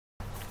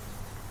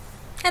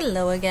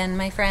Hello again,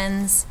 my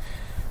friends.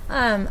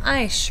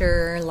 I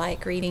sure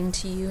like reading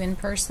to you in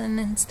person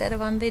instead of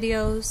on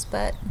videos,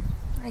 but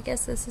I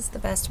guess this is the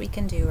best we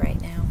can do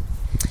right now.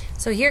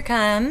 So here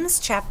comes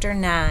chapter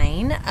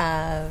 9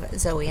 of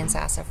Zoey and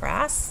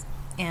Sassafras,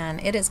 and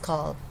it is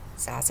called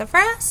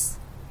Sassafras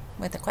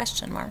with a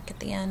question mark at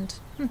the end.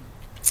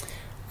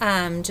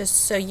 Just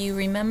so you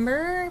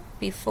remember,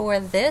 before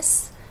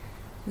this,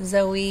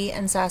 Zoey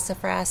and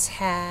Sassafras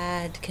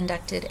had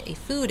conducted a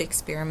food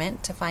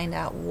experiment to find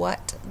out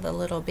what the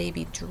little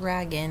baby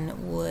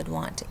dragon would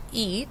want to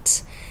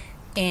eat,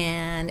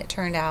 and it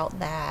turned out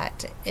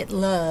that it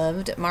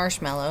loved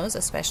marshmallows,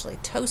 especially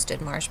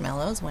toasted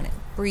marshmallows, when it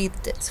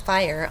breathed its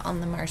fire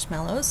on the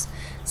marshmallows.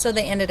 So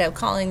they ended up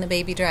calling the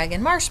baby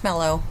dragon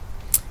Marshmallow,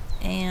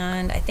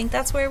 and I think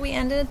that's where we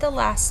ended the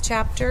last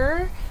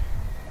chapter.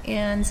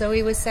 And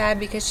Zoey was sad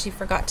because she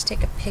forgot to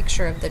take a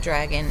picture of the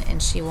dragon,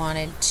 and she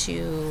wanted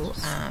to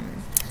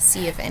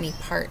see if any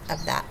part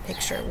of that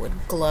picture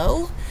would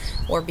glow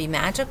or be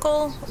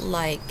magical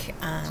like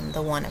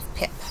the one of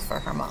Pip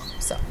for her mom.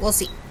 So we'll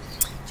see.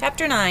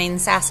 Chapter 9,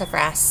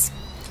 Sassafras.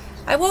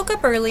 I woke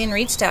up early and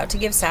reached out to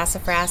give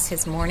Sassafras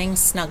his morning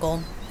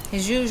snuggle.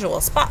 His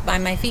usual spot by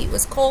my feet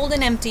was cold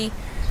and empty.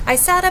 I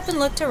sat up and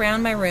looked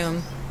around my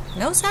room.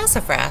 No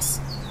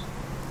Sassafras.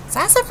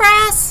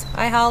 Sassafras!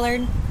 I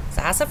hollered.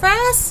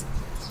 Sassafras?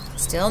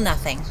 Still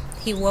nothing.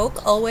 He was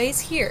always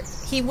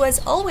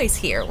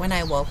here when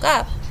I woke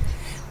up.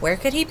 Where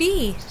could he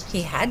be?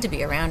 He had to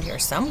be around here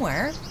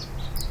somewhere.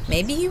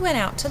 Maybe he went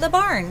out to the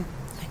barn.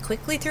 I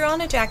quickly threw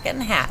on a jacket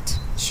and hat.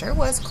 It sure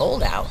was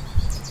cold out.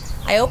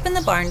 I opened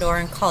the barn door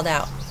and called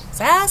out,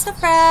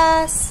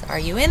 Sassafras, are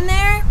you in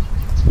there?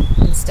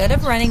 Instead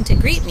of running to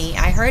greet me,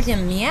 I heard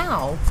him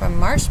meow from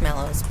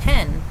Marshmallow's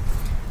pen.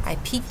 I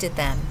peeked at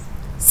them.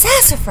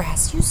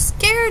 Sassafras, you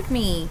scared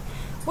me.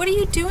 What are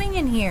you doing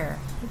in here?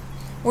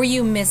 Were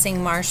you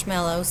missing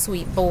Marshmallow,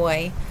 sweet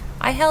boy?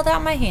 I held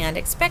out my hand,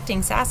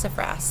 expecting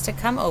Sassafras to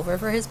come over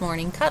for his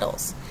morning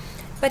cuddles,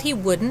 but he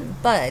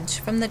wouldn't budge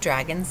from the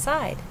dragon's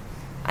side.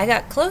 I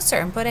got closer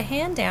and put a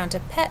hand down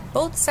to pet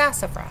both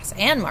Sassafras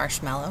and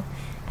Marshmallow.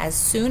 As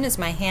soon as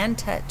my hand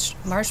touched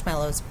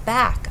Marshmallow's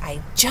back,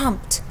 I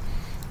jumped.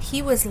 He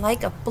was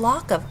like a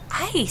block of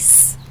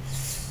ice.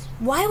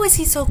 Why was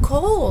he so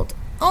cold?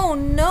 Oh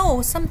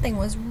no, something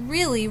was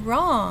really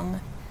wrong.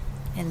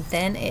 And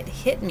then it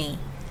hit me.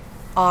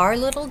 Our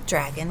little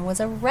dragon was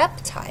a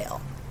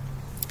reptile.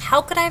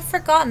 How could I have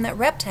forgotten that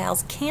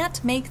reptiles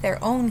can't make their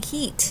own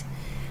heat?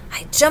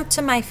 I jumped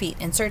to my feet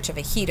in search of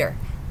a heater.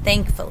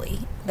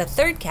 Thankfully, the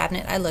third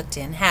cabinet I looked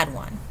in had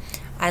one.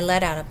 I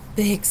let out a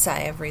big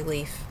sigh of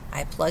relief.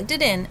 I plugged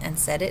it in and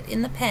set it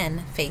in the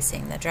pen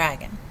facing the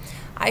dragon.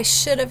 I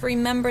should have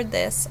remembered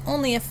this.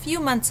 Only a few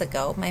months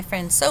ago, my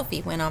friend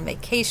Sophie went on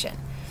vacation.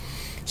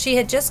 She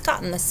had just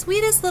gotten the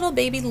sweetest little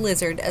baby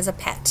lizard as a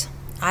pet.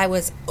 I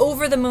was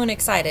over the moon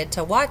excited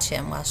to watch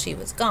him while she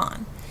was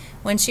gone.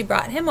 When she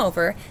brought him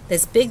over,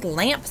 this big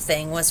lamp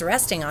thing was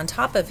resting on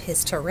top of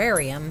his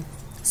terrarium.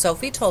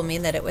 Sophie told me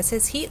that it was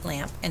his heat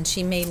lamp, and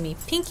she made me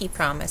pinky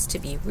promise to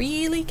be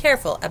really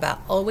careful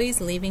about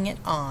always leaving it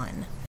on.